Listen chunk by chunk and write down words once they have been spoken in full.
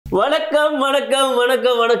வணக்கம் வணக்கம்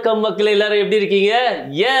வணக்கம் வணக்கம் மக்களே, எல்லாரும் எப்படி இருக்கீங்க?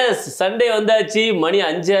 எஸ், சண்டே வந்தாச்சு, மணி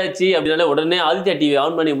 5 ஆச்சு. அப்படினால உடனே ஆதித்யா டிவி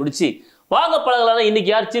ஆன் பண்ணி முடிச்சு வாங்க பழகலாம்.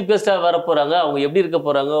 இன்னைக்கு யார் சீஃப் கெஸ்டா வர போறாங்க, அவங்க எப்படி இருக்க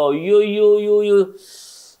போறாங்க? ஐயோ ஐயோ ஐயோ,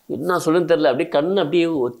 என்ன சொல்லுன்னு தெரியல. அப்படியே கண்ணு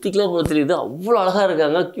அப்படியே ஒத்திக்கலாம் போல தெரியுது. அவ்வளோ அழகா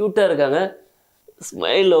இருக்காங்க, கியூட்டா இருக்காங்க.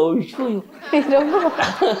 ஸ்மைல்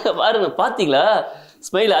பாருங்க, பாத்தீங்களா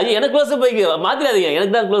ஸ்மைல்? ஐயோ, எனக்கு க்ளோஸ் அப் வைக்க மாத்திராதீங்க,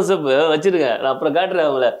 எனக்கு தான் க்ளோஸ் அப் வச்சிருங்க. நான் அப்புறம் காட்டுறேன்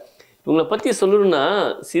அவங்கள. இவங்களை பற்றி சொல்லணும்னா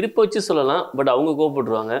சிரிப்பை வச்சு சொல்லலாம், பட் அவங்க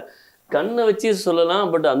கோவப்பட்டுருவாங்க. கண்ணை வச்சு சொல்லலாம்,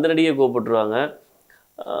 பட் அந்த நடிகை கோவப்பட்டுருவாங்க.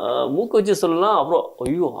 மூக்கை வச்சு சொல்லலாம், அப்புறம்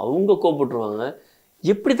ஐயோ அவங்க கோவப்பட்டுருவாங்க.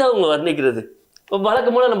 எப்படி தான் அவங்களை வர்ணிக்கிறது? இப்போ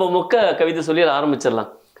வழக்கமான நம்ம மொக்க கவிதை சொல்லி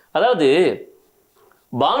ஆரம்பிச்சிடலாம். அதாவது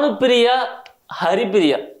பானுப்பிரியா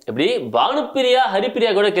ஹரிப்பிரியா, எப்படி பானுப்பிரியா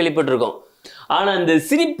ஹரிப்பிரியா கூட கேள்விப்பட்டிருக்கோம். ஆனால் இந்த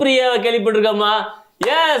ஸ்ரீப்பிரியாவை கேள்விப்பட்டிருக்கோமா?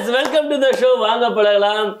 S, welcome to the show வாங்க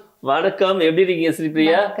பழகலாம். வணக்கம், எப்படி இருக்கீங்க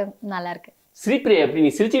ஸ்ரீப்பிரியா? நல்லா இருக்கு. ஸ்ரீப்பிரியா, எப்படி நீ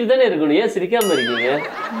சிரிச்சுட்டு தானே இருக்கணும், ஏன் சிரிக்காம இருக்கீங்க?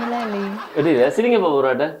 எப்படி சிரிங்கப்பா, ஒரு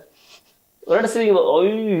ஆட்ட சிரிங்க.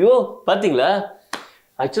 ஐயோ, பாத்தீங்களா?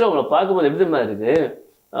 ஆக்சுவலா உங்களை பார்க்கும்போது எப்படி மாதிரி இருக்கு,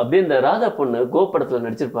 அப்படியே இந்த ராதா பொண்ணு கோபடத்துல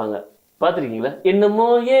நடிச்சிருப்பாங்க, பாத்திருக்கீங்களா? என்னமோ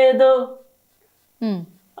ஏதோ.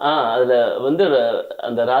 அதுல வந்து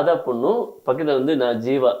அந்த ராதா பொண்ணும் பக்கத்துல வந்து நான்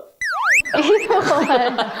ஜீவா.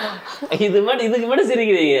 இதுக்கு மட்டும்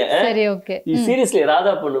சிரிக்கிறீங்க. சரி, ஓகே. சீரியஸ்லி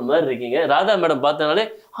ராதா பொண்ணு மாதிரி இருக்கீங்க. ராதா மேடம் பார்த்தனாலே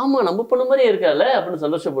ஆமா நம்ம பொண்ணு மாதிரியே இருக்கால அப்படின்னு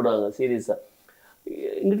சந்தோஷப்படுவாங்க. சீரியஸா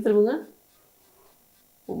இங்கிட்டு திரும்புங்க.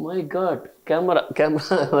 Oh my God, camera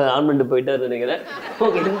on பண்ணிட்டு போயிட்டாரு நினைக்கிறேன்.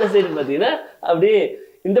 ஓகே, இந்த சைடு பாத்தீங்கன்னா அப்படியே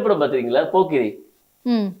இந்த படம் பாத்திருக்கீங்களா? போக்கிரி.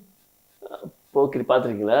 போக்கிரி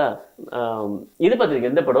பாத்திருக்கீங்களா? இது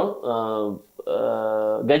பாத்திருக்கீங்க இந்த படம்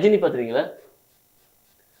கஜினி பாத்திருக்கீங்களா?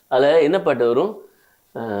 அதுல என்ன பாட்டு வரும்?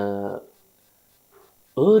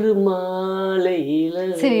 ஒரு மாலையில.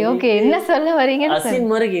 சரி, ஓகே. என்ன சொல்ல வரீங்க? அசின்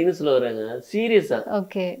மாதிரி என்ன சொல்ல வராங்க? சீரியஸா?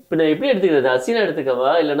 ஓகே. இப்ப நான் எப்படி எடுத்துக்கிறது? அசினா எடுத்துக்கவா,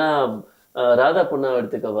 இல்லனா ராதா பொண்ணா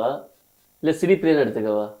எடுத்துக்கவா, இல்ல ஸ்ரீபிரியா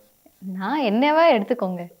எடுத்துக்கவா? நான் என்னவா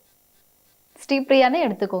எடுத்துக்கோங்க, ஸ்ரீபிரியானே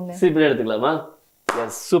எடுத்துக்கோங்க. ஸ்ரீபிரியா எடுத்துக்கலாமா?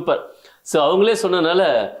 S, super. ஸோ அவங்களே சொன்னதுனால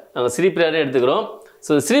நாங்கள் ஸ்ரீபிரியானே எடுத்துக்கிறோம்.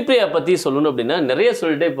 ஸோ ஸ்ரீபிரியா பத்தி சொல்லணும் அப்படின்னா நிறைய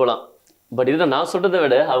சொல்லிட்டே போகலாம், பட் இதுதான் நான் சொல்றதை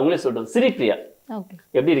விட அவங்களே சொல்றோம். ஸ்ரீபிரியா, ஓகே,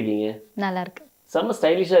 எப்படி இருக்கீங்க? நல்லா இருக்கு. செம்ம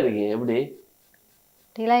ஸ்டைலிஷா இருக்கீங்க. எப்படி?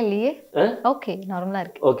 டீலா இல்லையே. ஓகே, நார்மலா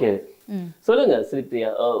இருக்கு. ஓகே, சொல்லுங்க ஸ்ரீபிரியா,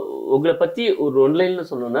 உங்களை பத்தி ஒரு ஒன்லைன்ல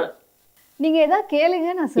சொல்லணும்னா. நீங்க ஏதாவது கேளுங்க,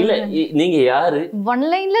 நான் சொல்றேன். இல்ல, நீங்க யாரு?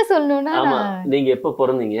 ஒன்லைன்ல சொல்லணும்னா, ஆமா, நீங்க எப்ப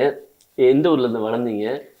பிறந்தீங்க, எந்த ஊர்ல இருந்து வளர்ந்தீங்க?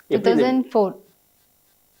 2004.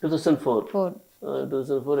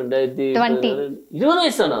 2020 20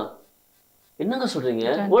 வயசானா? என்னங்க சொல்றீங்க?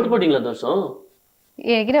 ஓட்டு போட்டீங்களா இந்த வருஷம்?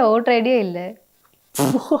 என்கிட்ட ஓட்டர் ஐடியா இல்ல.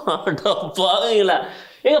 பாவீங்களா?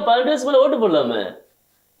 ஏங்க 18 வயசு மேல ஓட்டு போடலாமே?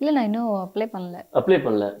 இல்ல, நான் இன்னும் அப்ளை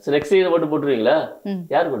பண்ணல. சரி, நெக்ஸ்ட் இயர் ஓட்டு போட்டுருவீங்களா?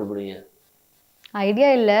 யாருக்கு ஓட்டு போடுவீங்க? ஐடியா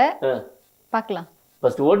இல்ல, பார்க்கலாம்.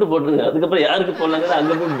 ஃபர்ஸ்ட் ஓட்டு போட்டுருங்க, அதுக்கப்புறம் யாருக்கு போடலாங்க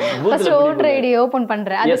அங்க போய் ஃபர்ஸ்ட் ஓட்டர் ஐடி ஓபன்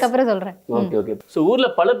பண்றேன், அதுக்கப்புறம் சொல்றேன். Okay okay. ஸோ ஊர்ல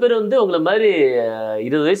பல பேர் வந்து உங்களை மாதிரி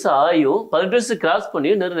 20 வயசு ஆயும் 18 வயசு கிராஸ்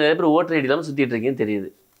பண்ணி நிறைய பேர் ஓட்டர் ஐடி இல்லாமல் சுத்திட்டு இருக்கீங்கன்னு தெரியுது.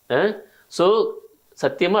 ஸோ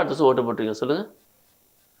சத்தியமா அடுத்த வருஷம் ஓட்டு போட்டுருங்க. சொல்லுங்க.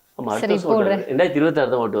 ஆமா, அடுத்த வருஷம்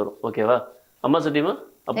 2026 தான் ஓட்டு வரும். ஓகேவா? அம்மா சத்தியமா?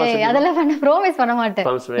 அப்பா சத்தியமா? அதெல்லாம் பண்ண ப்ராமிஸ் பண்ண மாட்டேன்.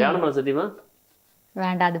 யானை மேல சத்தியமா?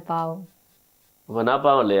 வேண்டாம், அது பாவம். அப்ப நான்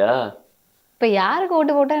பாவம் இல்லையா? இப்ப யாருக்கு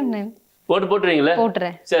ஓட்டு போட்டா என்ன? ஓட்டு போட்டுறீங்களா?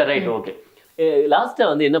 போட்டுறேன். சரி, ரைட், ஓகே. லாஸ்டா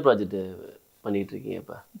வந்து என்ன ப்ராஜெக்ட் பண்ணிட்டு இருக்கீங்க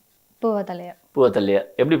இப்ப? பூவத்தல்லையா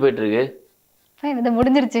எப்படி போயிட்டு இருக்கு? இது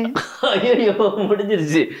முடிஞ்சிருச்சு. ஐயோ,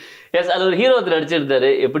 முடிஞ்சிருச்சு. எஸ், அது ஒரு ஹீரோ நடிச்சிருந்தாரு.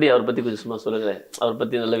 எப்படி, அவரை பத்தி கொஞ்சம் சும்மா சொல்லுங்களேன். அவரை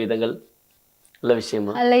பத்தி நல்ல விதங்கள், நல்ல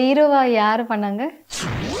விஷயமா? அல்ல, ஹீரோவா யாரு பண்ணாங்க?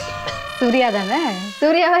 சூர்யா தானே?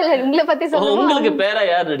 சூர்யாவா? இல்ல, உங்களை பத்தி சொல்லுங்க. உங்களுக்கு பேரா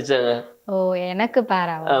யார் நடிச்சாங்க? ஓ, எனக்கு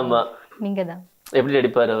பேரா? ஆமா, நீங்க தான். எப்படி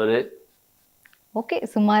நடிப்பாரு அவரு? ஓகே,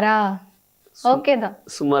 சுமாரா? ஓகே தான்.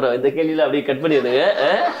 சுமாரா? இந்த கேள்வியில அப்படியே கட் பண்ணிடுங்க.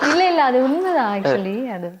 இல்ல, அது உண்மைதான். ஆக்சுவலி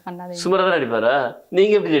அது பண்ணாதே. சுமாரா தான் நடிப்பாரா?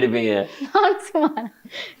 நீங்க எப்படி நடிப்பீங்க? நான்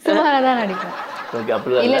சுமாரா தான் நடிப்பேன். ஓகே,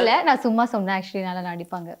 அப்படிதான். இல்ல, நான் சும்மா சொன்னேன். ஆக்சுவலி நல்லா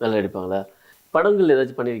நடிப்பாங்க. நல்லா நடிப்பாங்களா? படங்கள்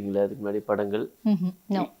ஏதாச்சும் பண்ணிருக்கீங்களா அதுக்கு முன்னாடி? படங்கள்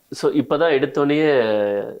நோ. ஸோ இப்பதான் எடுத்தோடனே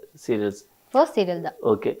சீரியல்ஸ்? ஃபர்ஸ்ட் சீரியல் தான்.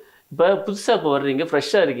 ஓகே. இப்போ புதுசா இப்போ வர்றீங்க,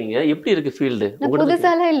 ஃப்ரெஷ்ஷா இருக்கீங்க, எப்படி இருக்கு ஃபீல்டு?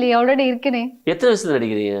 புதுசாலாம் இல்லையா, ஆல்ரெடி இருக்கேனே. எத்தனை வயசுல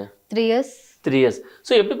நடிக்கிறீங்க? 3 years. 3 years.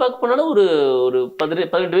 ஸோ எப்படி பார்க்க போனாலும் ஒரு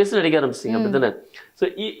 18 வயசுல நடிக்க ஆரம்பிச்சிங்க, அப்படித்தானே? ஸோ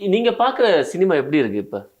நீங்க பார்க்குற சினிமா எப்படி இருக்கு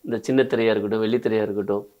இப்போ? இந்த சின்ன திரையா இருக்கட்டும், வெள்ளி திரையா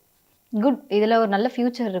இருக்கட்டும். குட். இதுல ஒரு நல்ல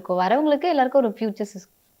ஃபியூச்சர் இருக்கும். வரவங்களுக்கு எல்லாருக்கும் ஒரு ஃபியூச்சர்ஸ்.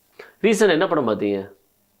 ரீசன் என்ன படம் பார்த்தீங்க?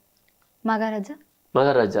 மகாராஜா.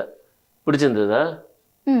 மகாராஜா பிடிச்சிருந்ததா?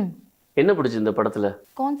 என்ன பிடிச்சி இந்த படத்துல?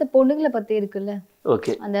 கான்செப்ட் பொண்ணுங்களை பத்தி இருக்குல்ல.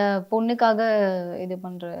 ஓகே. அந்த பொண்ணுக்காக இது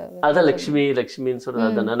பண்ற. அதான் லக்ஷ்மின்னு சொல்றது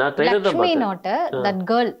அதானே? நான் ட்ரைலர் தான் பார்த்தேன். Not that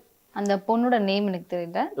girl. அந்த பொண்ணோட நேம் எனக்கு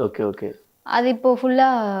தெரியல. Okay okay. அது இப்போ ஃபுல்லா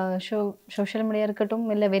சோஷியல் மீடியா இருக்கட்டும்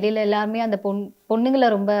இல்ல வெளியில எல்லாருமே அந்த பொண்ணுங்களை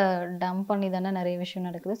ரொம்ப டம்ப் பண்ணி தானே நிறைய விஷயம்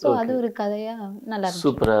நடக்குது. ஸோ அது ஒரு கதையா நல்லா இருக்கு.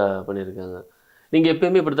 சூப்பரா பண்ணியிருக்காங்க. நீங்க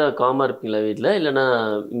எப்பயுமே இப்படிதான் காமா இருப்பீங்களா வீட்டில், இல்லைன்னா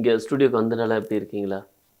இங்க ஸ்டுடியோக்கு வந்தனால எப்படி இருக்கீங்களா?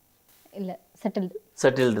 இல்ல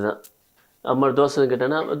செட்டில்டு தான். அம்மா தோசை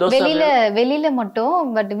கேட்டானா தோசை வெளியில மட்டும்,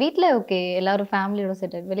 பட் வீட்ல ஓகே எல்லாரும் ஃபேமிலியோட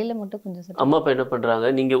செட்டில். வெளியில மட்டும் கொஞ்சம் செட்டில். அம்மா அப்பா என்ன பண்றாங்க?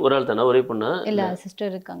 நீங்க ஒரு ஆள் தானா, ஒரே பொண்ணா? இல்ல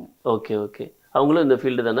சிஸ்டர் இருக்காங்க. Okay okay. அவங்களும் இந்த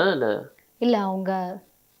ஃபீல்டு தானா? இல்ல அவங்க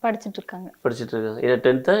படிச்சிட்டு இருக்காங்க. என்ன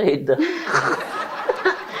 10th 8th?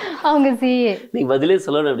 அவங்க சிஏ. நீங்க பதிலே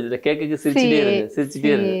சொல்லணும். அப்படி கேட்க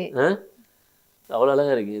சிரிச்சுட்டே இருங்க. அவ்வளோ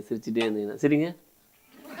அழகா இருக்கீங்க, சிரிச்சுட்டே இருந்தீங்கன்னா. சரிங்க,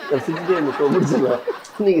 சிரிச்சுட்டே இருங்க, முடிச்சிடலாம்.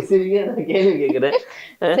 நீங்க சரிங்க, நான் கேள்வி கேட்குறேன்.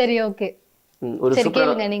 சரி ஓகே. ஒரு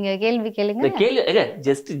கேளுங்க, நீங்க கேள்வி கேளுங்க. கேள்வி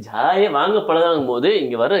ஜஸ்ட் ஜாலியா வாங்க பழகும் போது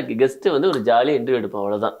இங்க வர கெஸ்ட் வந்து ஒரு ஜாலியா இன்டர்வியூ எடுப்போம்,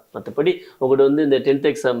 அவ்வளவுதான். மற்றபடி உங்கள்கிட்ட வந்து இந்த 10th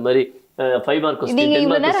எக்ஸாம் மாதிரி 5 மார்க் கொஸ்டின், நீங்க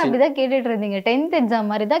இவ்வளவு நேரம் அப்படிதான் கேட்டுட்டு இருந்தீங்க. 10th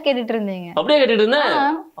எக்ஸாம் மாதிரி தான் கேட்டுட்டு இருந்தீங்க. அப்படியே கேட்டுட்டு இருந்தேன்.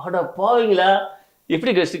 அட பாவீங்களா,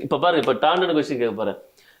 எப்படி கொஸ்டின்? இப்ப பாருங்க, இப்ப டாண்டான கொஸ்டின் கேட்க போறேன்.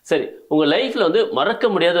 சரி, உங்க லைஃப்ல வந்து மறக்க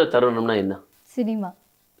முடியாத தருணம்னா என்ன?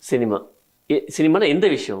 சினிமானா எந்த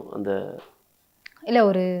விஷயம்? அந்த இல்ல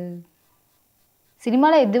ஒரு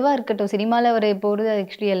சினிமால எதுவா இருக்கட்டும், சினிமால ஒரு போறது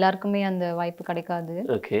ஆக்சுவலி எல்லாருக்குமே அந்த வாய்ப்பு கிடைக்காது.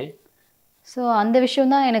 ஓகே. ஸோ அந்த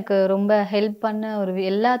விஷயம் தான் எனக்கு ரொம்ப ஹெல்ப் பண்ண ஒரு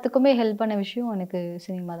எல்லாத்துக்குமே ஹெல்ப் பண்ண விஷயம் எனக்கு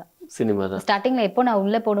சினிமா தான். ஸ்டார்டிங்ல எப்போ நான்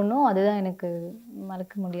உள்ள போடணும் அதுதான் எனக்கு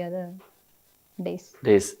மறக்க முடியாத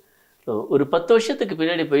டேஸ். ஒரு 10 வருஷத்துக்கு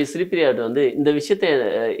பின்னாடி போய் ஸ்ரீபிரியாட்ட வந்து இந்த விஷயத்த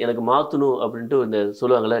எனக்கு மாற்றணும் அப்படின்ட்டு இந்த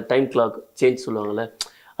சொல்லுவாங்கள்ல, டைம் கிளாக் சேஞ்ச் சொல்லுவாங்கள்ல,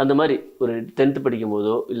 அந்த மாதிரி ஒரு 10th படிக்கும்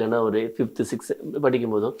போதோ இல்லைன்னா ஒரு 5th 6th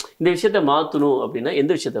படிக்கும் போதோ இந்த விஷயத்த மாற்றணும் அப்படின்னா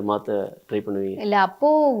எந்த விஷயத்த மாற்ற ட்ரை பண்ணுவீங்க? இல்லை அப்போ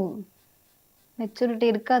மெச்சூரிட்டி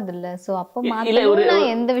இருக்காது இல்லை. ஸோ அப்போ நான்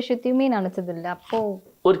எந்த விஷயத்தையுமே நினச்சது இல்லை. அப்போ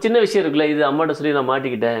ஒரு சின்ன விஷயம் இருக்குல்ல, இது அம்மாட்ட சொல்லி நான்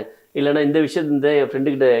மாட்டிக்கிட்டேன், இல்லைன்னா இந்த விஷயத்த இந்த என்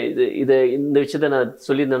ஃப்ரெண்டுக்கிட்ட இந்த விஷயத்த நான்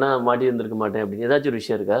சொல்லியிருந்தேன்னா மாட்டி இருந்திருக்க மாட்டேன் அப்படின்னு ஏதாச்சும் ஒரு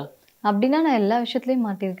விஷயம் இருக்கா? அப்படின்னா நான் எல்லா விஷயத்துலையும்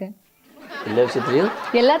மாட்டியிருக்கேன். எல்லா விஷயத்துலையும்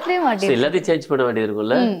எல்லாத்துலேயும் மாட்டி எல்லாத்தையும் சேஞ்ச் பண்ண வேண்டியது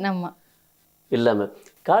இருக்கும்ல. ஆமாம். இல்லாமல்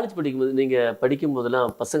காலேஜ் படிக்கும்போது நீங்கள் படிக்கும்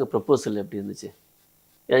போதெல்லாம் பசங்க ப்ரப்போசல் எப்படி இருந்துச்சு?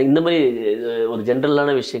 இந்த மாதிரி ஒரு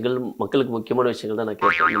ஜென்ரலான விஷயங்கள், மக்களுக்கு முக்கியமான விஷயங்கள் தான் நான்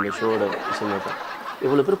கேட்பேன். நம்ம ஷோட விஷயம் தான்.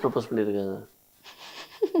 எவ்வளோ பேர் ப்ரப்போஸ் பண்ணியிருக்காங்க?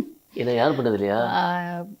 ஏன்னா யாரும் பண்ணது இல்லையா?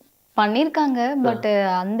 பண்ணியிருக்காங்க, பட்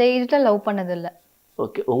அந்த ஏஜில் லவ் பண்ணதில்லை.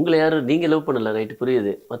 ஓகே. உங்களை யாரும் நீங்கள் லவ் பண்ணல, ரைட்டு,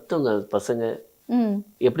 புரியுது. மற்றவங்க பசங்க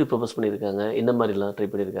எப்படி ப்ரப்போஸ் பண்ணியிருக்காங்க? என்ன மாதிரிலாம் ட்ரை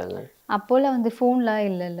பண்ணியிருக்காங்க? அப்போலாம் வந்து ஃபோன்லாம்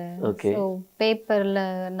இல்லைல்ல. ஓகே. ஸோ பேப்பரில்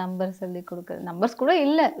நம்பர்ஸ் எழுதி கொடுக்குறது, நம்பர்ஸ் கூட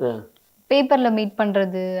இல்லை, பேப்பரில் மீட்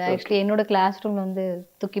பண்ணுறது, ஆக்சுவலி என்னோட கிளாஸ் ரூமில் வந்து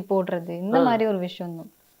தூக்கி போடுறது, இந்த மாதிரி ஒரு விஷயம் தான்.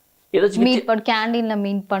 ஏதாச்சும் மீட் பண்ண கேண்டீன்ல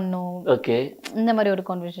மீட் பண்ணோம். ஓகே. இந்த மாதிரி ஒரு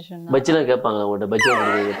கான்வர்சேஷன் தான். பஜ்ஜிலாம் கேட்பாங்க உங்கள்கிட்ட? பஜ்ஜி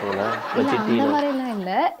கேட்பாங்களா? அந்த மாதிரிலாம்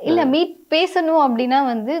இல்லை மீட் பேசணும் அப்படின்னா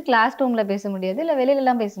வந்து கிளாஸ் ரூமில் பேச முடியாது, இல்லை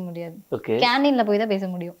வெளியிலலாம் பேச முடியாது. ஓகே. கேண்டீனில் போய் தான் பேச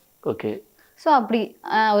முடியும். ஓகே. ஸோ அப்படி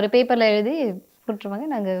ஒரு பேப்பரில் எழுதி கொடுத்துருவாங்க,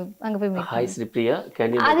 நாங்கள் அங்கே போய் மீட். ஹாய் ஸ்ரீப்ரியா,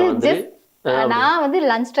 அது ஜஸ்ட் நான் வந்து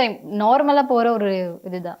லஞ்ச் டைம் நார்மலாக போகிற ஒரு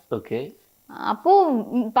இதுதான். ஓகே.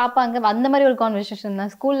 அப்போது பார்ப்பாங்க, அந்த மாதிரி ஒரு கான்வர்சேஷன்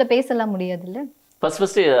தான். ஸ்கூலில் பேசலாம் முடியாது இல்லை.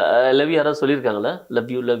 ஃபஸ்ட்டு லவ் யூ யாராவது சொல்லியிருக்காங்களா?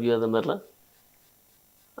 லவ் யூ அந்த மாதிரிலாம்,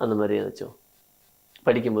 அந்த மாதிரி ஏதாச்சும்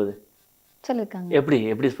படிக்கும்போது சொல்லியிருக்காங்க?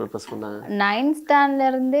 எப்படி ப்ரப்போஸ் பண்ணாங்க? 9th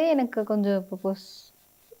ஸ்டாண்டர்ட்லேருந்தே எனக்கு கொஞ்சம் ப்ரப்போஸ்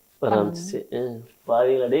வர ஆரம்பிச்சிச்சு.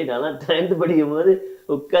 பாருங்களா, நான் 9th படிக்கும் போது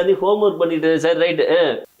உட்காந்து ஹோம் ஒர்க் பண்ணிட்டு, சரி ரைட்டு,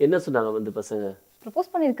 என்ன சொன்னாங்க வந்து பசங்க?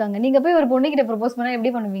 ப்ரப்போஸ் பண்ணியிருக்காங்க. நீங்கள் போய் ஒரு பொண்ணுக்கிட்ட ப்ரப்போஸ் பண்ணால்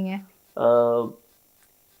எப்படி பண்ணுவீங்க?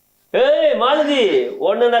 ஏய் மாலதி,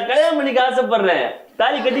 உன்னை நான் கல்யாணம் பண்ணிக்க ஆசைப்படுறேன்,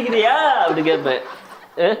 தாலி கட்டிக்கிறியா அப்படி கேட்பேன்.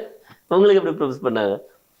 உங்களுக்கு எப்படி ப்ரப்போஸ் பண்ணாங்க?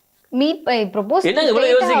 Meet by propose. என்ன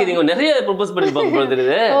இவ்வளவு யோசிக்கிறீங்க? நிறைய ப்ரப்போஸ் பண்ணிருப்பாங்க போல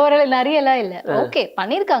தெரியுது. நிறையலாம் இல்ல. ஓகே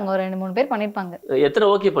பண்ணிருக்காங்க, ஒரு 2-3 பேர் பண்ணிருப்பாங்க. எத்தனை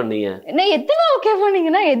ஓகே பண்ணீங்க? என்ன எத்தனை ஓகே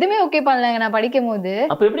பண்ணீங்கன்னா எதுவுமே ஓகே பண்ணலங்க நான் படிக்கும்போது.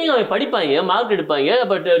 அப்ப எப்படி அவங்க படிப்பாங்க, மார்க் எடுப்பாங்க,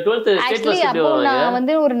 பட் 12th ஸ்டேட் ஃபர்ஸ்ட் எப்படி வருவாங்க? நான்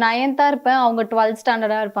வந்து ஒரு 9th இருப்பேன், அவங்க 12th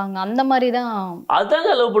ஸ்டாண்டர்டா இருப்பாங்க, அந்த மாதிரி தான்.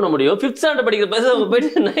 அதாங்க லவ் பண்ண முடியும். 5th ஸ்டாண்டர்ட் படிக்கிற பசங்க அவங்க போய்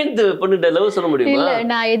 9th பொண்ணுட்ட லவ் சொல்ல முடியுமா? இல்ல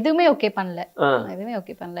நான் எதுவுமே ஓகே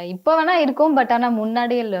பண்ணல. இப்போ வேணா இருக்கும், பட் ஆனா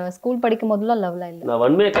முன்னாடி ஸ்கூல் படிக்கும் போதெல்லாம் லவ்லாம் இல்ல. நான்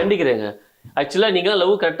வன்மையா கண்டிக்கிறேங்க. ஆக்சுவலா நீங்க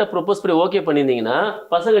லவ் கரெக்டா ப்ரொபோஸ் பண்ணி ஓகே பண்ணிருந்தீங்கன்னா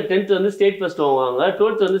பசங்க 10th வந்து ஸ்டேட் ஃபர்ஸ்ட் வாங்குவாங்க,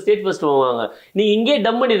 12th வந்து ஸ்டேட் ஃபர்ஸ்ட் வாங்குவாங்க. நீங்க இங்கே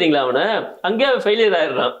டம் பண்ணிடுறீங்களா அவனை? அங்கேயே ஃபெயிலியர்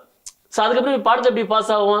ஆயிடுறான். ஸோ அதுக்கப்புறம் பாடத்தை எப்படி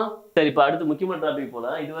பாஸ் ஆகுவான்? சரி, இப்போ அடுத்து முக்கியமான டாபிக்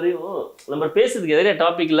போலாம். இதுவரையும் நம்ம பேசுறதுக்கு எதிரே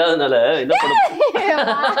டாபிக் இல்லாதனால என்ன பண்ண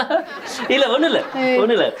இல்ல ஒண்ணு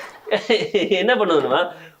இல்ல என்ன பண்ணுவேன்னா,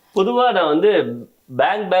 பொதுவா நான் வந்து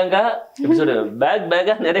பேங்கா எப்படி சொல்றேன்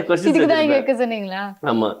பேங்கா நிறைய क्वेश्चंस இதுக்கு தான் கேட்க சொன்னீங்களா?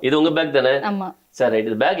 ஆமா இது உங்க பேக் தானே? ஆமா. சரி ரைட்.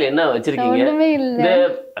 இது பேக்ல என்ன வச்சிருக்கீங்க? ஒண்ணுமே இல்ல. இந்த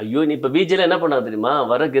ஐயோ நீ இப்ப பிஜேல என்ன பண்ணாங்க தெரியுமா?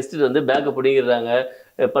 வர கெஸ்ட் வந்து பேக்க புடிங்கறாங்க,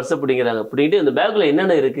 பர்ஸ புடிங்கறாங்க. புடிங்கிட்டு இந்த பேக்ல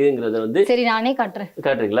என்னென்ன இருக்குங்கறத வந்து சரி நானே காட்டுறேன்.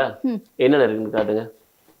 காட்டுறீங்களா? என்னென்ன இருக்குன்னு காட்டுங்க.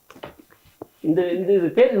 இந்த இது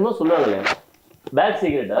பேர் என்னமோ சொல்றாங்களே. பேக்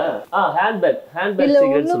சீக்ரெட்டா? ஹேண்ட் பேக் சீக்ரெட்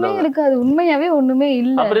சொல்றாங்க. ஒண்ணுமே இருக்காது. உண்மையாவே ஒண்ணுமே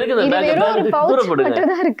இல்ல. அப்புறம் இருக்கு அந்த பேக் தூர போடுங்க.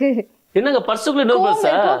 மட்டும் இருக்கு. என்னங்க பர்சுக்குள்ள இன்னொரு பர்ஸா?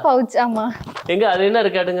 பவுச். ஆமா. எங்க அது என்ன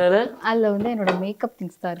இருக்கு காட்டுங்க. அதுல வந்து என்னோட மேக்கப்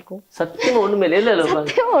திங்ஸ் தான் இருக்கும். சத்தியமா ஒண்ணுமே இல்ல.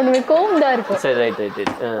 சத்தியமா ஒண்ணுமே கோம் தான் இருக்கும். சரி ரைட்.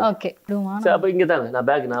 ஓகே. சரி அப்ப இங்க தாங்க நான்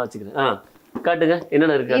பேக் நான் வச்சுக்கிறேன். காட்டுங்க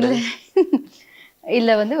என்னென்ன இருக்கு காட்டுங்க.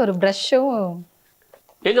 இல்ல வந்து ஒரு பிரஷும்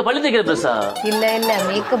எங்க பல்லு தேய்க்கிற பிரஷா? இல்ல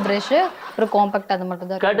மேக்கப் பிரஷ் ஒரு காம்பாக்ட் அது மட்டும்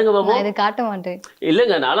தான். காட்டுங்க பாப்போம். நான் இத காட்ட மாட்டேன்.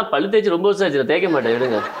 இல்லங்க நான்லாம் பல்லு தேய்ச்சி ரொம்ப வருஷம் ஆச்சு. தேய்க்க மாட்டேன்.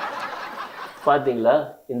 எடுங்க. பாத்தீங்களா?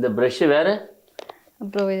 இந்த பிரஷ் வேற.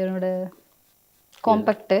 அப்புறம் இதனோட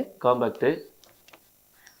காம்பாக்ட்.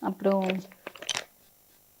 அப்புறம்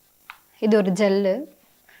இது ஒரு ஜெல்.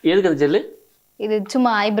 எதுக்கு அந்த ஜெல்? இது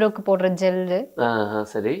சும்மா ஐப்ரோக்கு போடுற ஜெல்.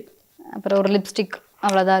 சரி. அப்புறம் ஒரு லிப்ஸ்டிக்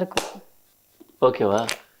அவ்வளவுதான் இருக்கும். ஓகேவா?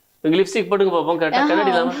 நீங்க லிப்ஸ்டிக் போடுங்க பாப்போம்.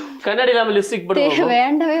 கண்ணாடி இல்லாம லிப்ஸ்டிக் போடுங்க.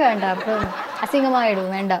 வேண்டவே வேண்டாம். அப்புறம் அசிங்கமா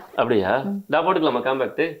ஆயிடும். வேண்டாம். அப்படியா? நான் போட்டுக்கலாமா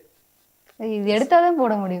காம்பாக்ட்? இது எடுத்தாதான்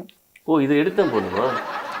போட முடியும். ஓ இது எடுத்தா போடுமா?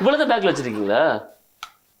 இவ்வளவுதான் பேக்ல வச்சிருக்கீங்களா?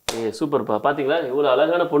 சூப்பர்ப்பா. பாத்தீங்களா இவ்வளவு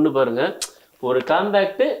அழகான பொண்ணு பாருங்க. ஒரு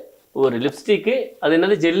காம்பாக்ட், ஒரு லிப்ஸ்டிக், அது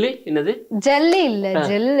என்னது ஜெல்லி? என்னது? ஜெல்லி இல்ல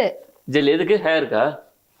ஜெல் எதுக்கு? ஹேர்க்கா?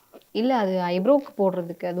 இல்ல அது ஐப்ரோக்கு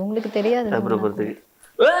போடுறதுக்கு. அது உங்களுக்கு தெரியாது. ஐப்ரோ போடுறதுக்கு.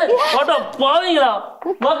 பாவீங்களா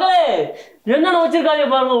மக்களே? என்னென்ன வச்சிருக்காங்க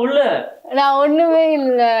பாருங்க உள்ள. நான் ஒண்ணுமே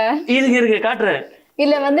இல்ல. இருக்கு காட்டுறேன்.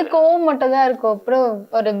 இல்ல வந்து கோவம் மட்டும் தான் இருக்கும். அப்புறம்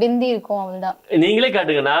ஒரு பிந்தி இருக்கும். அவ்வளவுதான். நீங்களே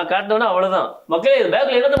காட்டுங்க. நான் காட்டினோன்னா அவ்வளவுதான். மக்களே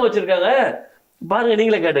பேக்ல என்னதான் வச்சிருக்காங்க பாருங்க.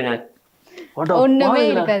 நீங்களே காட்டுங்க. ஒண்ணுமே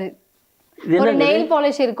இருக்காது. ஒரு நெயில்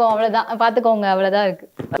பாலிஷ் இருக்கும். அவ்வளவுதான். பாத்துக்கோங்க. அவ்வளவுதான் இருக்கு.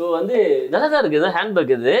 வந்து நல்லாதான் இருக்கு. இதான் ஹேண்ட்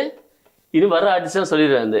பேக். இது இன்னும் வர ஆர்டிஸ்ட்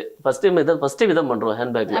சொல்லிடுறேன். ஃபர்ஸ்ட் டைம் இதான் பண்றோம்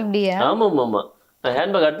ஹேண்ட் பேக். அப்படியா? ஆமா.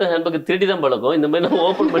 ஹேண்ட் பேக் அடுத்த ஹேண்ட் பேக் திருடி தான் பழக்கம். இந்த மாதிரி நம்ம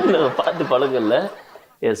ஓப்பன் பண்ணி நம்ம பார்த்து பழக்கம்ல.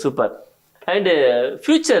 சூப்பர். அண்ட்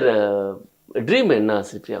ஃபியூச்சர் ட்ரீம் என்ன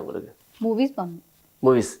ஸ்ரீப்ரியா உங்களுக்கு?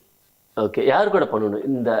 மூவிஸ். ஓகே. யார் கூட பண்ணணும்?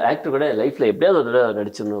 இந்த ஆக்டர் கூட லைஃப்ல எப்படியாவது ஒரு தடவை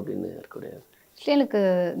நடிச்சிடணும் அப்படின்னு யார் கூட? எனக்கு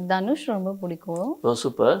தனுஷ் ரொம்ப பிடிக்கும். ஓ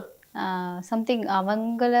சூப்பர். சம்திங்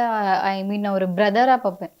அவங்கள ஐ மீன் ஒரு பிரதரா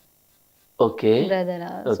பார்ப்பேன். ஓகே. பிரதரா.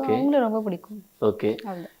 சோ அவங்கள ரொம்ப பிடிக்கும். ஓகே.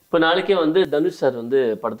 இப்போ நாளைக்கே வந்து தனுஷ் சார் வந்து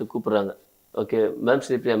படத்துக்கு கூப்பிடுறாங்க. ஓகே மேம்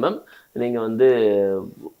ஸ்ரீப்ரியா மேம் நீங்க வந்து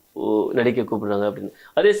நடிக்க கூப்பிடுறாங்க அப்படின்னு.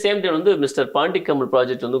 அதே சேம் டைம் வந்து மிஸ்டர் பாண்டிக்கமல்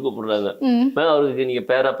ப்ராஜெக்ட் வந்து கூப்பிடுறாங்க. மேம் அவருக்கு நீங்க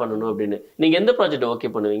பேரா பண்ணணும் அப்படின்னு. நீங்க எந்த ப்ராஜெக்ட்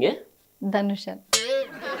ஓகே பண்ணுவீங்க? தனுஷ் சார்.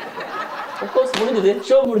 அஃப்கோர்ஸ் முடிஞ்சது.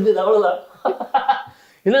 ஷோ முடிஞ்சது. அவ்வளவுதான்.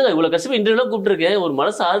 என்னங்க இவ்வளவு கஷ்டமா இன்டர்வியூலாம் கூப்பிட்டுருக்கேன். ஒரு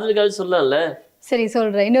மனசு ஆறுதலுக்காக சொல்லலாம்ல. சரி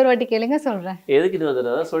சொல்றேன். இன்னொரு வாட்டி கேளுங்க சொல்றேன். எதுக்கு இது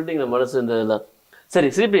வந்து சொல்லிட்டீங்க மனசு இந்த இதெல்லாம். சரி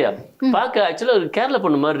ஸ்ரீப்ரியா பார்க்க ஆக்சுவலா ஒரு கேரளா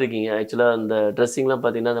பொண்ணு மாதிரி இருக்கீங்க. ஆக்சுவலா அந்த ட்ரெஸ்ஸிங்லாம்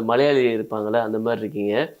பார்த்தீங்கன்னா அந்த மலையாளி இருப்பாங்களே அந்த மாதிரி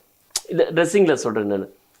இருக்கீங்க. இந்த ட்ரெஸ்ஸிங்ல சொல்றேன் நான்.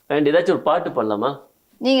 அண்ட் ஏதாச்சும் ஒரு பாட்டு பண்ணலாமா?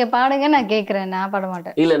 நீங்க பாடுங்க. நான் கேட்கறேன். நான் பாட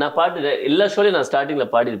மாட்டேன். இல்ல நான் பாட்டு எல்லா ஷோலையும் நான் ஸ்டார்டிங்ல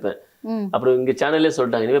பாடியிருப்பேன். அப்புறம் இங்க சேனல்லே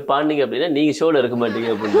சொல்லிட்டாங்க இனிமே பாடினீங்க அப்படின்னா நீங்க ஷோல இருக்க மாட்டீங்க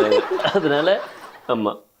அப்படின்றாங்க. அதனால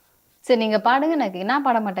ஆமா. சரி நீங்க பாடுங்க. நான்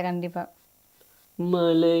பாட மாட்டேன் கண்டிப்பா.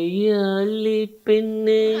 மலையாளி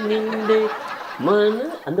பெண்ணே நின்றே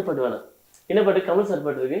அந்த பாட்டு வேணாம். என்ன பாட்டு? கமல் சார்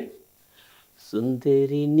பாட்டு இருக்கு.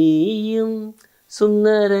 சுந்தரி நீயும்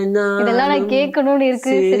சுந்தர இதெல்லாம் நான் கேட்கணும்னு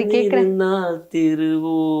இருக்கு. சரி கேக்குறேன்.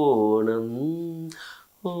 திருவோணம்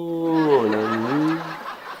ஓணம்.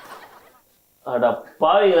 அட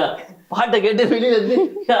பாவிங்களா பாட்டை கேட்டு வெளியில இருந்து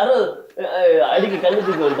யாரோ அடிக்க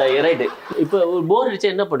கண்ணுக்கு வந்துட்டாங்க. ரைட்டு. இப்போ ஒரு போர்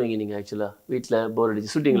அடிச்சா என்ன பண்ணுவீங்க நீங்க? ஆக்சுவலா வீட்டுல போர்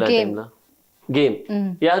அடிச்சு ஷூட்டிங்ல டைம்லாம் கேம்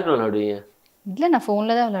யாருக்கு விளையாடுவீங்க? இல்ல நான்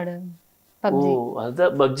போன்ல தான் விளையாடுவேன். ஓ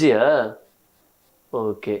அதான் பப்ஜியா?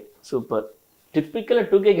 Okay super. டிப்பிக்கலா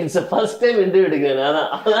 2K kids first time interview எடுக்கிறேன்.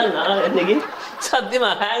 அதான் நான் இன்னைக்கு சத்தியமா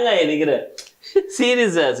ஹேங் ஆகி நிற்கிறேன்.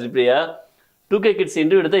 சீரியஸா ஸ்ரீப்ரியா 2K கிட்ஸ்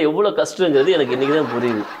இன்டர்வியூ எடுத்தா எவ்வளவு கஷ்டங்கிறது எனக்கு இன்னைக்கு தான்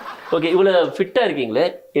புரியுது. ஓகே இவ்வளவு ஃபிட்டா இருக்கீங்களே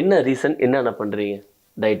என்ன ரீசன்? என்னென்ன பண்றீங்க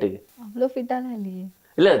டயட்டுக்கு? அவ்வளோ ஃபிட்டாலாம் இல்லையே.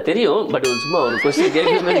 இல்ல தெரியும் பட் சும்மா ஒரு क्वेश्चन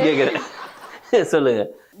கேக்குறேன். சொல்லுங்க.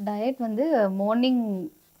 டயட் வந்து மார்னிங்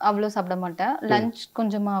அவ்வளோ சாப்பிட மாட்டேன். லஞ்ச்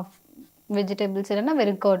கொஞ்சமா வெஜிடபிள்ஸ் இல்லைன்னா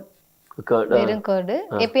வெறும் கர்டு.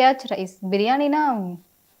 எப்பயாச்சும் ரைஸ். பிரியாணினா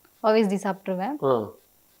ஆல்வேஸ் சாப்பிட்டுருவேன்.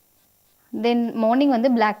 தென் மார்னிங் வந்து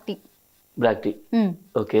பிளாக் டீ.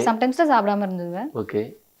 ஓகே. சம்டைம்ஸ் தான் சாப்பிடாம இருந்துவேன். ஓகே.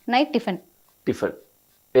 Night tiffin.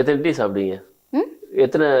 எத்தனை இட்லி சாப்பிடுவீங்க?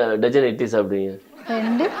 எத்தனை டஜன் இட்லி சாப்பிடுவீங்க?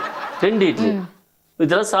 2 இட்லி.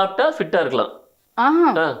 இதெல்லாம் சாப்பிட்டா ஃபிட்டா இருக்கலாம்.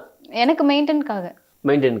 எனக்கு மெயின்டென்காக.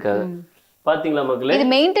 பாத்தீங்களா மக்களே? இது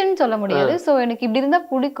மெயின்டைன் சொல்ல முடியாது. சோ எனக்கு இப்படி இருந்தா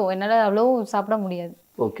பிடிக்கும். என்னால அவ்வளவு சாப்பிட முடியாது.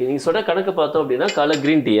 ஓகே, நீங்க சொல்ற கணக்கு பார்த்தோம் அப்படின்னா காலை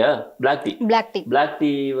கிரீன் டீயா பிளாக் டீ? பிளாக்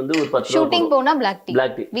டீ வந்து ஒரு 10 ஷூட்டிங் போனா பிளாக்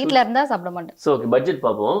டீ. வீட்ல இருந்தா சாப்பிட மாட்டேன். சோ ஓகே, பட்ஜெட்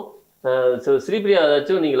பாப்போம். சோ ஸ்ரீபிரியா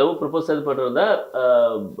ஏதாச்சும் நீங்க லவ் ப்ரொபோசல் பண்றதா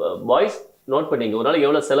பாய்ஸ் நோட் பண்ணீங்க. ஒரு நாளைக்கு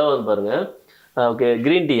எவ்வளவு செலவாகுன்னு பாருங்க. ஓகே,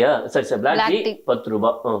 கிரீன் டீயா? சரி பிளாக் டீ 10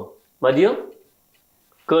 ரூபாய். மதியம்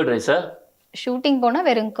கர்ட் ரைஸா? ஷூட்டிங் போனா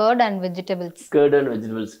வெறும் கர்ட் அண்ட் வெஜிடபிள்ஸ். கர்ட்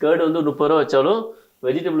வந்து 30 ரூபா வச்சாலும்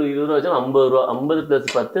வெஜிடபிள் 20 ரூபா வச்சாலும் 50 ரூபா. 50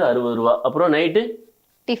 + 10 60 ரூபா. அப்புறம் நைட்டு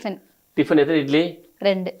டிஃபன் எத்தனை இட்லி?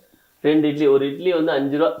 2 இட்லி. ஒரு இட்லி வந்து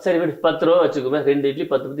 5 ரூபா. சரி விடு, 10 ரூபா வச்சுக்கோமே. 2 இட்லி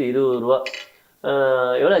 10 + 20 ரூபா.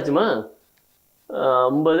 எவ்வளோ ஆச்சுமா?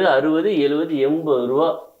 50 60 70 80 ரூபா.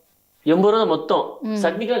 80 ரூபா மொத்தம்.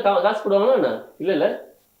 சட்னிக்கெல்லாம் காசு போடுவாங்களா என்ன? இல்ல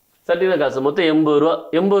சட்னிக்கெல்லாம் காசு மொத்தம் 80 ரூபா.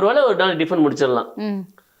 80 ரூபால ஒரு நாள் டிஃபன் முடிச்சிடலாம்.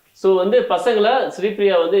 ஸோ வந்து பசங்களை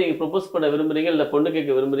ஸ்ரீபிரியா வந்து நீங்கள் ப்ரொபோஸ் பண்ண விரும்புறீங்க இல்லை பொண்ணு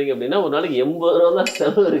கேட்க விரும்புறீங்க அப்படின்னா ஒரு நாளைக்கு 80 ரூபா தான்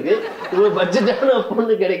செலவு இருக்கு. இவ்வளோ பட்ஜெட்டான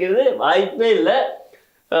பொண்ணு கிடைக்கிறது வாய்ப்பே இல்லை.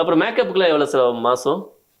 அப்புறம் மேக்கப்புக்குலாம் எவ்வளோ செலவு மாதம்?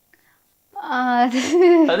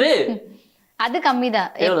 அது கம்மி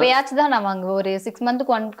தான். எப்பயாச்சும் தான் நான் வாங்குவேன். ஒரு 6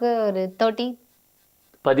 மந்த்துக்கு ஒன்க்கு ஒரு 13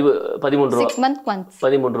 ரூபா. 6 மந்த்க்கு ஒன்ஸ்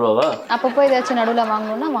 13 ரூபாவா? அப்பப்போ ஏதாச்சும் நடுவில்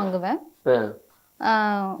வாங்கணும்னா வாங்குவேன்.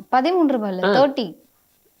 13 ரூபாய் இல்லை,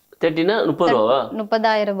 30னா 30 ரூபாவா?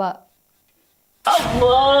 30,000 ரூபாய்.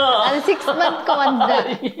 அது 6 மந்த்க்கு ஒன்ஸ்.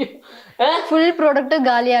 ஃபுல் ப்ராடக்ட்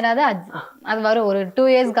காலியானது அது வரும். ஒரு 2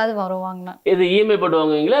 இயர்ஸ்க்காவது வரும் வாங்கினா. இது இஎம்ஐ போட்டு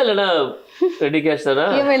வாங்குவீங்களா இல்லைன்னா ரெடி கேஷ் தானா?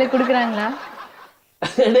 இஎம்ஐல கொடுக்குறாங்களா?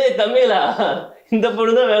 டேய் தமிழா, இந்த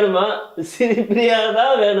பொண்ணு தான் வேணுமா ஸ்ரீபிரியா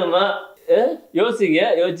தான் வேணுமா?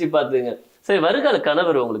 யோசிச்சு பார்த்துங்க. சரி, வருங்கால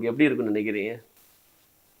கணவர் உங்களுக்கு எப்படி இருக்குன்னு நினைக்கிறீங்க?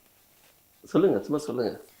 சொல்லுங்க, சும்மா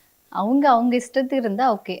சொல்லுங்க. அவங்க இஷ்டத்துக்கு இருந்தா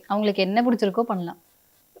ஓகே. அவங்களுக்கு என்ன பிடிச்சிருக்கோ பண்ணலாம்.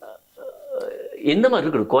 என்ன மாதிரி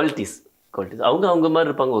இருக்கணும்? குவாலிட்டிஸ் அவங்க மாதிரி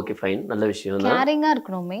இருப்பாங்க. ஓகே ஃபைன், நல்ல விஷயம் தான். கேரிங்கா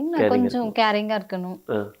இருக்கணும். மெயின் கொஞ்சம் கேரிங்கா இருக்கணும்.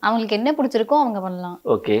 அவங்களுக்கு என்ன பிடிச்சிருக்கோ அவங்க பண்ணலாம்.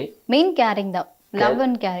 ஓகே, மெயின் கேரிங் தான். Love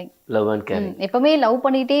and carrying. எப்பவுமே லவ்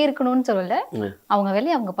பண்ணிட்டே இருக்கணும்னு சொல்லல. அவங்க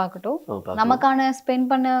வேலையை அவங்க பார்க்கட்டும். நமக்கான ஸ்பெண்ட்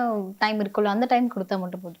பண்ண டைம் இருக்குல்ல, அந்த டைம் கொடுத்தா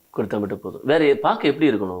மட்டும் போதும். வேற பார்க்க எப்படி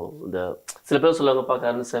இருக்கணும்? இந்த சில பேர் சொல்லுவாங்க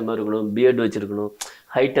பார்க்க அரண்சாமி இருக்கணும், பியர்டு வச்சிருக்கணும்,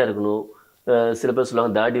 ஹைட்டா இருக்கணும். சில பேர்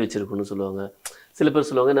சொல்லுவாங்க தாடி வச்சிருக்கணும்னு சொல்லுவாங்க. சில பேர்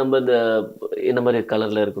சொல்லுவாங்க நம்ம இந்த மாதிரி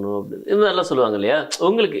கலர்ல இருக்கணும் அப்படின்னு. இந்த மாதிரிலாம் சொல்லுவாங்க இல்லையா?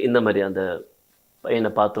 உங்களுக்கு இந்த மாதிரி அந்த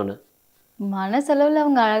பையனை பார்த்தோன்னு மனசளவுல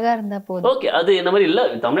அவங்க அழகா இருந்தா போதும். ஓகே, அது என்ன மாதிரி இல்ல.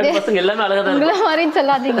 தமிழ்நாட்டு பசங்க எல்லாமே அழகா தான் இருப்பாங்க.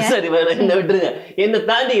 சொல்லாதீங்க. சரி, என்ன விட்டுருங்க. என்ன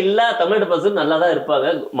தாண்டி எல்லா தமிழ்நாட்டு பசங்க நல்லா தான் இருப்பாங்க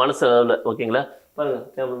மனசளவுல. ஓகேங்களா? பாருங்க,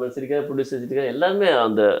 கேமராமேன் சிரிக்க, ப்ரொடியூசர் சிரிக்க, எல்லாருமே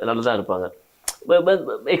அந்த நல்லா தான் இருப்பாங்க.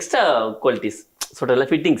 எக்ஸ்ட்ரா குவாலிட்டிஸ் சொல்றேன்ல,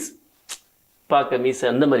 ஃபிட்டிங்ஸ், பார்க்க மீசை,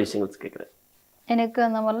 அந்த மாதிரி விஷயங்கள் கேட்குறேன். எனக்கு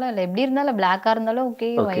அந்த மாதிரிலாம் இல்லை. எப்படி இருந்தாலும் பிளாக்கா இருந்தாலும் ஓகே,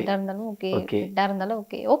 ஒயிட்டா இருந்தாலும் ஓகே, ரெட்டா இருந்தாலும்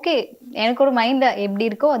ஓகே. ஓகே, எனக்கு ஒரு மைண்ட் எப்படி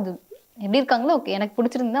இருக்கோ அது எப்படி இருக்காங்களோ ஓகே. எனக்கு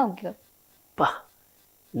பிடிச்சிருந்தா ஓகே.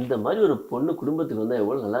 இந்த மாதிரி ஒரு பொண்ணு குடும்பத்துக்கு வந்தால்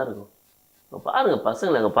எவ்வளோ நல்லா இருக்கும் பாருங்க.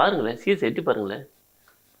 பசங்களை அங்கே பாருங்களேன், சீஸ் எட்டி பாருங்களேன்.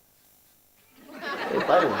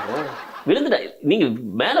 பாருங்க, விழுந்துட்டாங்க. நீங்க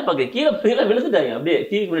மேலே பார்க்க கீழே விழுந்துட்டாங்க. அப்படியே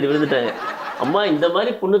டிவிக்கு முன்னாடி விழுந்துட்டாங்க. அம்மா இந்த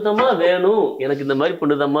மாதிரி பொண்ணுத்தம்மா வேணும், எனக்கு இந்த மாதிரி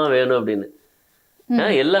பொண்ணுத்தம்மா வேணும் அப்படின்னு.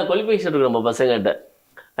 எல்லா குவாலிஃபிகேஷன் இருக்கு நம்ம பசங்கிட்ட.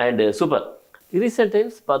 And super. ரீசெண்ட்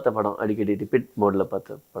டைம்ஸ் பார்த்த படம், அடிக்கடி ரிப்பீட் மோட்ல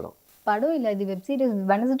பார்த்த படம் இல்லை, இது வெப் சீரிஸ்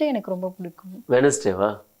வெனஸ்டே எனக்கு ரொம்ப பிடிக்கும். வெனஸ்டேவா?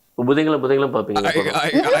 புதன்கிழமை பாப்பீங்களா?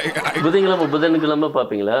 புதன்கிழமை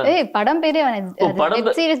பாப்பீங்களா? படம் பேரே வெப்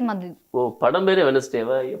சீரிஸ் மாதிரி. படம் பேரே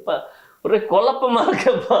வெனஸ்டேவா? எப்பா ஒரே குழப்பமா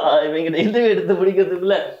இருக்கப்பா. இவங்க இன்டர்வியூ எடுத்து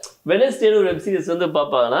பிடிக்கிறதுக்குள்ள வெனஸ்டே ஒரு வெப் சீரிஸ் வந்து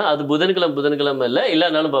பாப்பாங்கன்னா அது புதன்கிழமை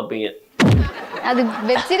இல்லைனாலும் பாப்பீங்க. அது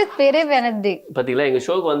வெப் சீரிஸ் பேரே வெனஸ்டே. பாத்தீங்களா? எங்க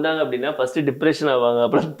ஷோக்கு வந்தாங்க அப்படின்னா ஃபர்ஸ்ட் டிப்ரெஷன் ஆவாங்க,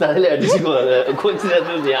 அப்புறம் தலையில அடிச்சுக்குவாங்க. கொஞ்ச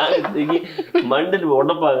நேரத்துல யாரை தூக்கி மண்டல்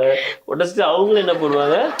உடைப்பாங்க. உடைச்சிட்டு அவங்களும் என்ன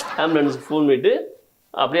பண்ணுவாங்க, ஆம்புலன்ஸ்க்கு ஃபோன் பண்ணிட்டு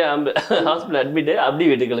அப்படியே ஹாஸ்பிட்டல் அட்மிட் அப்படியே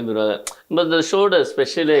வீட்டுக்கு கிளம்பிடுவாங்க. நம்ம இந்த ஷோட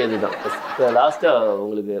ஸ்பெஷலே இதுதான். லாஸ்ட்டாக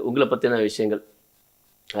உங்களை பற்றின விஷயங்கள்.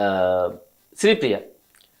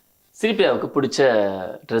 ஸ்ரீபிரியாவுக்கு பிடிச்ச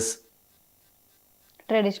ட்ரெஸ்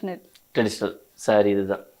ட்ரெடிஷ்னல் சாரி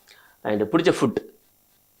இதுதான். அண்ட் பிடிச்ச food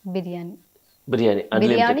biryani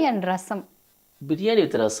and rasam. Biryani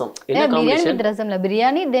with ரசம் என்ன காம்பினேஷன்? ரசம்ல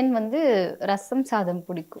பிரியாணி தென் வந்து ரசம் சாதம்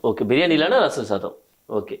பிடிக்கும். ஓகே, பிரியாணி இல்லைன்னா ரசம் சாதம்.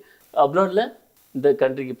 ஓகே, அப்ராட்ல இந்த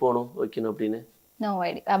கண்ட்ரிக்கு போகணும் வைக்கணும் அப்படின்னு? No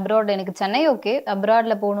idea. அப்ராட் எனக்கு சென்னை ஓகே,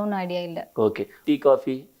 அப்ராட்ல போகணும்னு ஐடியா இல்லை. ஓகே, டீ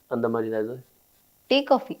காஃபி அந்த மாதிரி ஏதாவது?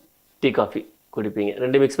 Tea coffee குடிப்பீங்க?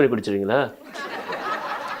 ரெண்டு மிக்ஸ் பண்ணி குடிச்சிருவீங்களா?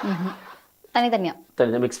 தனித்தனியா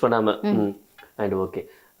மிக்ஸ் பண்ணாம. அண்ட் ஓகே,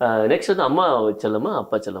 நெக்ஸ்ட் வந்து அம்மா செல்லமா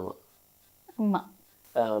அப்பா செல்லமா? அம்மா.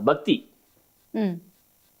 பக்தி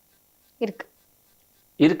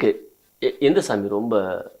இருக்கு. எந்த சாமி ரொம்ப?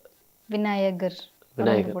 விநாயகர்.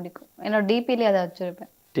 ரொம்ப பிடிக்கும். என்னோட டிபிலே அதை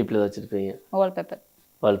வச்சிருப்பேன். டிபியில் வச்சிருப்பீங்க. வால்பேப்பர்.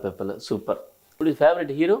 வால்பேப்பரில் சூப்பர். உங்களுடைய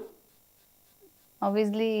favourite hero?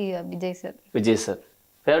 Obviously Vijay sir. Vijay sir.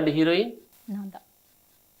 Favourite heroine? நான் தான்.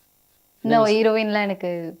 இன்னும் ஹீரோயின்லாம் எனக்கு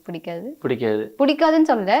பிடிக்காது. பிடிக்காதுன்னு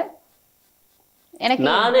சொல்லல, எனக்கு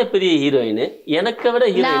நானே பெரிய ஹீரோயின், எனக்கு விட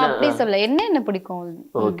ஹீரோயின் அப்படி சொல்ல என்ன பிடிக்கும்.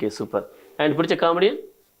 Okay super. அண்ட் பிடிச்ச comedian?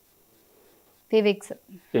 Vivek sir.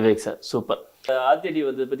 Vivek sir super. Aditya TV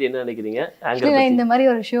வந்ததை பத்தி என்ன நினைக்கிறீங்க? இந்த மாதிரி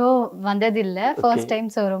ஒரு ஷோ வந்தது இல்ல, ஃபர்ஸ்ட் டைம்.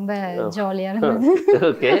 சோ ரொம்ப ஜாலியா இருந்தது.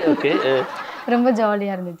 ஓகே ஓகே ரொம்ப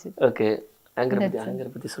ஜாலியா இருந்துச்சு. ஓகே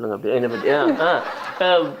ஆங்கர் பத்தி சொல்லுங்க. அப்படி என்ன பத்தி?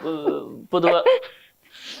 பொதுவா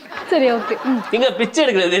சரி ஓகே. நீங்க பிச்சை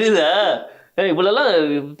எடுக்கிறது தெரியுதா? இவ்வளோலாம்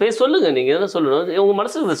சொல்லுங்க, நீங்க என்ன சொல்லணும், உங்க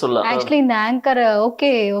மனசுல சொல்லலாம். ஆக்சுவலி இந்த ஆங்கர்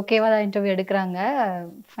ஓகேவா தான் இன்டர்வியூ எடுக்கிறாங்க,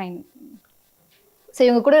 ஃபைன். ஸோ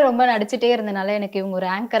இவங்க கூட ரொம்ப நடிச்சுட்டே இருந்தனால எனக்கு இவங்க ஒரு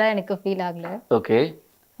ஆங்கரா எனக்கு ஃபீல் ஆகல. Okay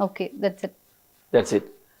okay that's it.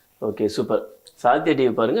 Okay super. Aditya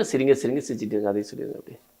TV பாருங்க, சிரிங்க சிரிச்சிட்டு இருங்க, அதை சொல்லிடுங்க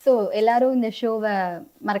அப்படி. ஸோ எல்லாரும் இந்த ஷோவை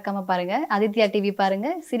மறக்காம பாருங்க, ஆதித்யா டிவி பாருங்க,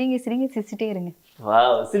 சிரிங்க சிரிச்சிட்டே இருங்க. வா,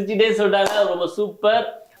 சிரிச்சிட்டே சொல்றாங்க, ரொம்ப சூப்பர்.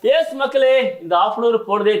 எஸ் மக்களே, இந்த ஆஃப்னவர்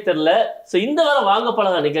போனதே தெரியல. ஸோ இந்த வாரம் வாங்க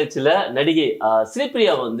பழக நிகழ்ச்சியில் நடிகை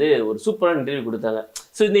ஸ்ரீபிரியா வந்து ஒரு சூப்பரான இன்டர்வியூ கொடுத்தாங்க.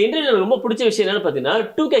 ஸோ இந்த இன்டர்வியூ ரொம்ப பிடிச்ச விஷயம் என்னன்னு பார்த்தீங்கன்னா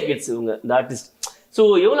 2K கிட்ஸ் இவங்க இந்த ஆர்டிஸ்ட். ஸோ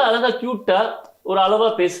எவ்வளோ அழகாக க்யூட்டாக ஒரு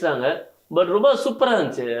அளவாக பேசுகிறாங்க. பட் ரொம்ப சூப்பராக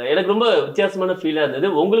இருந்துச்சு. எனக்கு ரொம்ப வித்தியாசமான ஃபீலாக இருந்தது.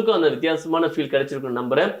 உங்களுக்கும் அந்த வித்தியாசமான ஃபீல் கிடைச்சிருக்குன்னு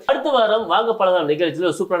நம்புறேன். அடுத்த வாரம் வாங்க பழக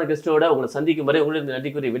நிகழ்ச்சியில் சூப்பரான கெஸ்டோட உங்களை சந்திக்கும் வரை உங்களிடம்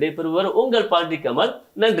நன்றி கூறி விடைபெறுவார் உங்கள் பாட்டி கமல்.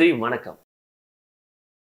 நன்றி, வணக்கம்.